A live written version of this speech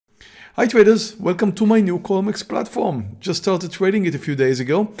Hi traders, welcome to my new ColMX platform. Just started trading it a few days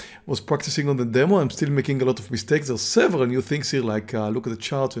ago. Was practicing on the demo. I'm still making a lot of mistakes. There's several new things here, like look at the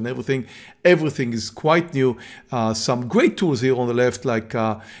chart and everything. Everything is quite new. Some great tools here on the left, like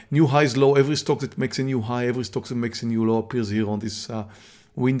new highs, low. Every stock that makes a new high, every stock that makes a new low appears here on this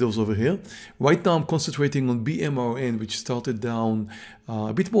windows over here. Right now I'm concentrating on BMRN, which started down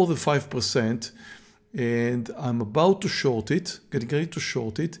a bit more than 5%. And I'm about to short it, getting ready to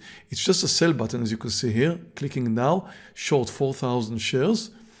short it. It's just a sell button, as you can see here. Clicking now, short 4,000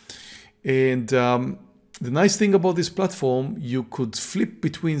 shares. And the nice thing about this platform, you could flip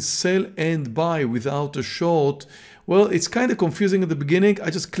between sell and buy without a short. Well, it's kind of confusing at the beginning. I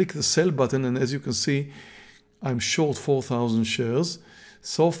just click the sell button, and as you can see, I'm short 4,000 shares.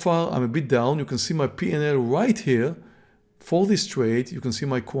 So far, I'm a bit down. You can see my P&L right here for this trade. You can see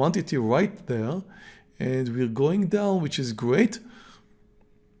my quantity right there. And we're going down, which is great.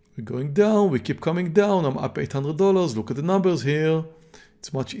 We're going down, we keep coming down. I'm up $800. Look at the numbers here.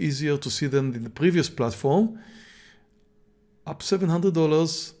 It's much easier to see than in the previous platform. Up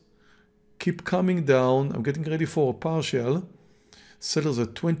 $700. Keep coming down. I'm getting ready for a partial. Sellers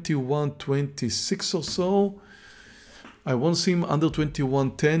at 21.26 or so. I won't see him under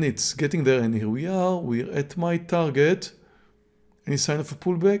 21.10. It's getting there, and here we are. We're at my target. Any sign of a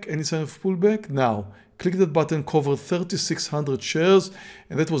pullback? Any sign of a pullback? Now, click that button, cover 3,600 shares,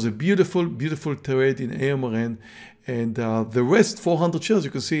 and that was a beautiful, beautiful trade in AMRN. And the rest, 400 shares,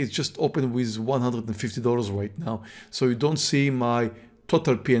 you can see it's just open with $150 right now. So you don't see my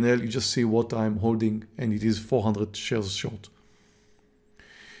total P&L, you just see what I'm holding, and it is 400 shares short.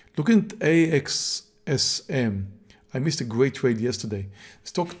 Looking at AXSM. I missed a great trade yesterday.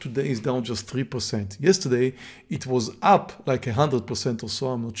 Stock today is down just 3%. Yesterday, it was up like 100% or so,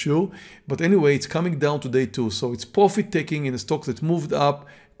 I'm not sure. But anyway, it's coming down today too. So it's profit taking in a stock that moved up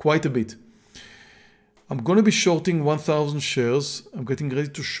quite a bit. I'm going to be shorting 1,000 shares. I'm getting ready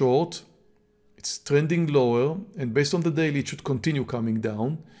to short. It's trending lower. And based on the daily, it should continue coming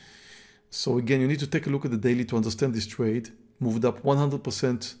down. So again, you need to take a look at the daily to understand this trade. Moved up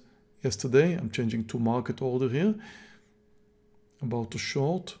 100% yesterday. I'm changing to market order here. About to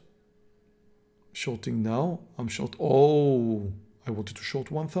short. Shorting now. I'm short. Oh, I wanted to short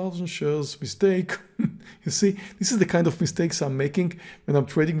 1,000 shares. Mistake. You see, this is the kind of mistakes I'm making when I'm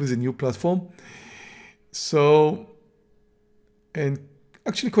trading with a new platform. So, and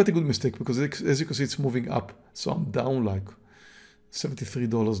actually quite a good mistake, because as you can see, it's moving up. So I'm down like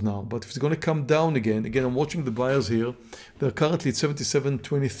 $73 now. But if it's going to come down again, I'm watching the buyers here. They're currently at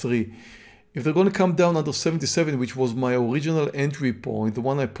 77.23. If they're going to come down under 77, which was my original entry point, the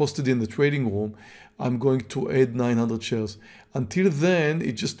one I posted in the trading room, I'm going to add 900 shares. Until then,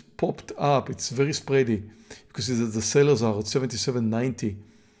 it just popped up. It's very spready because the sellers are at 77.90.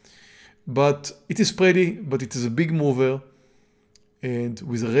 But it is spready, but it is a big mover. And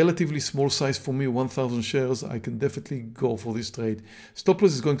with a relatively small size for me, 1,000 shares, I can definitely go for this trade. Stop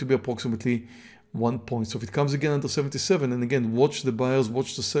loss is going to be approximately 1 point. So if it comes again under 77, and again, watch the buyers,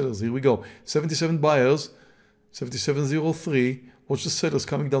 watch the sellers. Here we go. 77 buyers, 77.03. Watch the sellers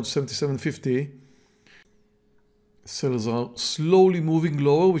coming down to 77.50. Sellers are slowly moving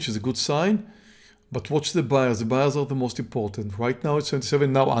lower, which is a good sign. But watch the buyers. The buyers are the most important. Right now it's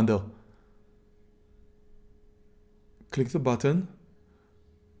 77, now under. Click the button.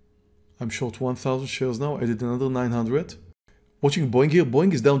 I'm short 1,000 shares now, added another 900. Watching Boeing here,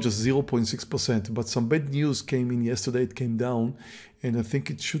 Boeing is down just 0.6%, but some bad news came in yesterday, it came down, and I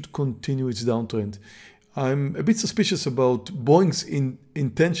think it should continue its downtrend. I'm a bit suspicious about Boeing's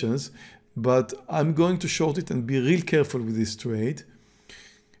intentions, but I'm going to short it and be real careful with this trade.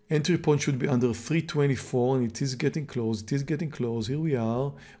 Entry point should be under 324, and it is getting close. It is getting close. Here we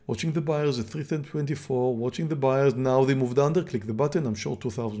are, watching the buyers at 324, watching the buyers. Now they moved under. Click the button. I'm short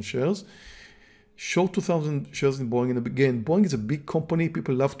 2,000 shares. Short 2,000 shares in Boeing. And again, Boeing is a big company.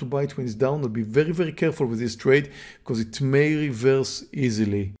 People love to buy it when it's down. I'll be very, very careful with this trade because it may reverse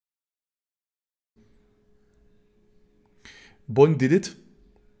easily. Boeing did it.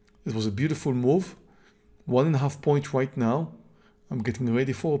 It was a beautiful move. 1.5 point right now. I'm getting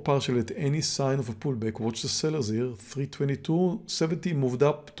ready for a partial at any sign of a pullback. Watch the sellers here. 322.70 moved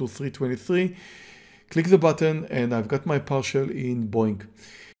up to 323. Click the button and I've got my partial in Boeing.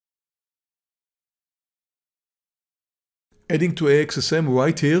 Adding to AXSM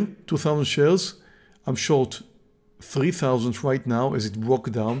right here, 2,000 shares. I'm short 3,000 right now as it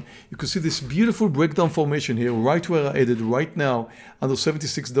broke down. You can see this beautiful breakdown formation here, right where I added right now, under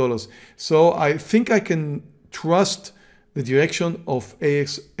 $76. So I think I can trust the direction of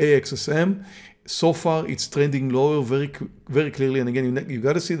AXSM. So far, it's trending lower very clearly. And again, you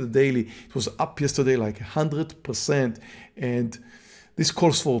got to see the daily. It was up yesterday like 100%, and this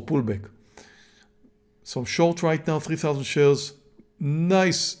calls for a pullback. So I'm short right now, 3,000 shares.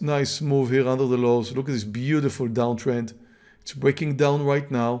 Nice move here under the lows. Look at this beautiful downtrend. It's breaking down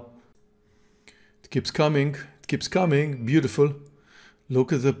right now. It keeps coming. Beautiful.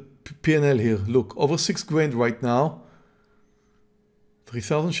 Look at the P&L here. Look, over 6 grand right now.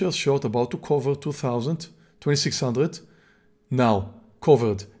 3,000 shares short, about to cover 2,000, 2,600. Now,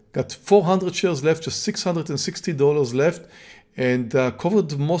 covered. Got 400 shares left, just $660 left, and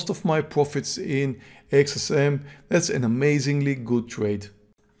covered most of my profits in AXSM. That's an amazingly good trade.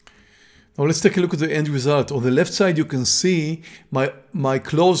 Now let's take a look at the end result. On the left side, you can see my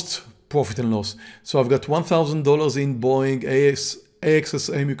closed profit and loss. So I've got $1,000 in Boeing,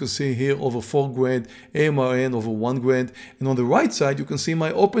 AXSM, you can see here over 4 grand, AMRN over 1 grand, and on the right side you can see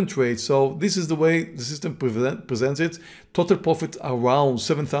my open trade. So this is the way the system presents it. Total profit around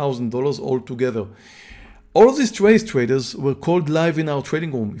 $7,000 altogether. All of these traders were called live in our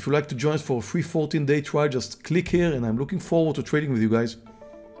trading room. If you'd like to join us for a free 14-day trial, just click here, and I'm looking forward to trading with you guys.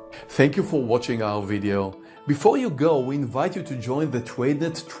 Thank you for watching our video. Before you go, we invite you to join the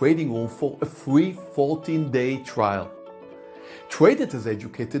Tradenet trading room for a free 14-day trial. Tradenet has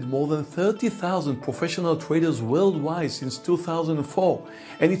educated more than 30,000 professional traders worldwide since 2004,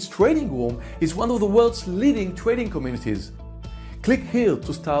 and its trading room is one of the world's leading trading communities. Click here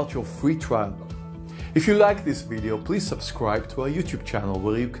to start your free trial. If you like this video, please subscribe to our YouTube channel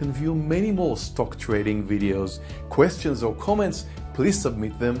where you can view many more stock trading videos. Questions or comments, please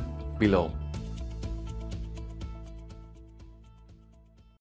submit them below.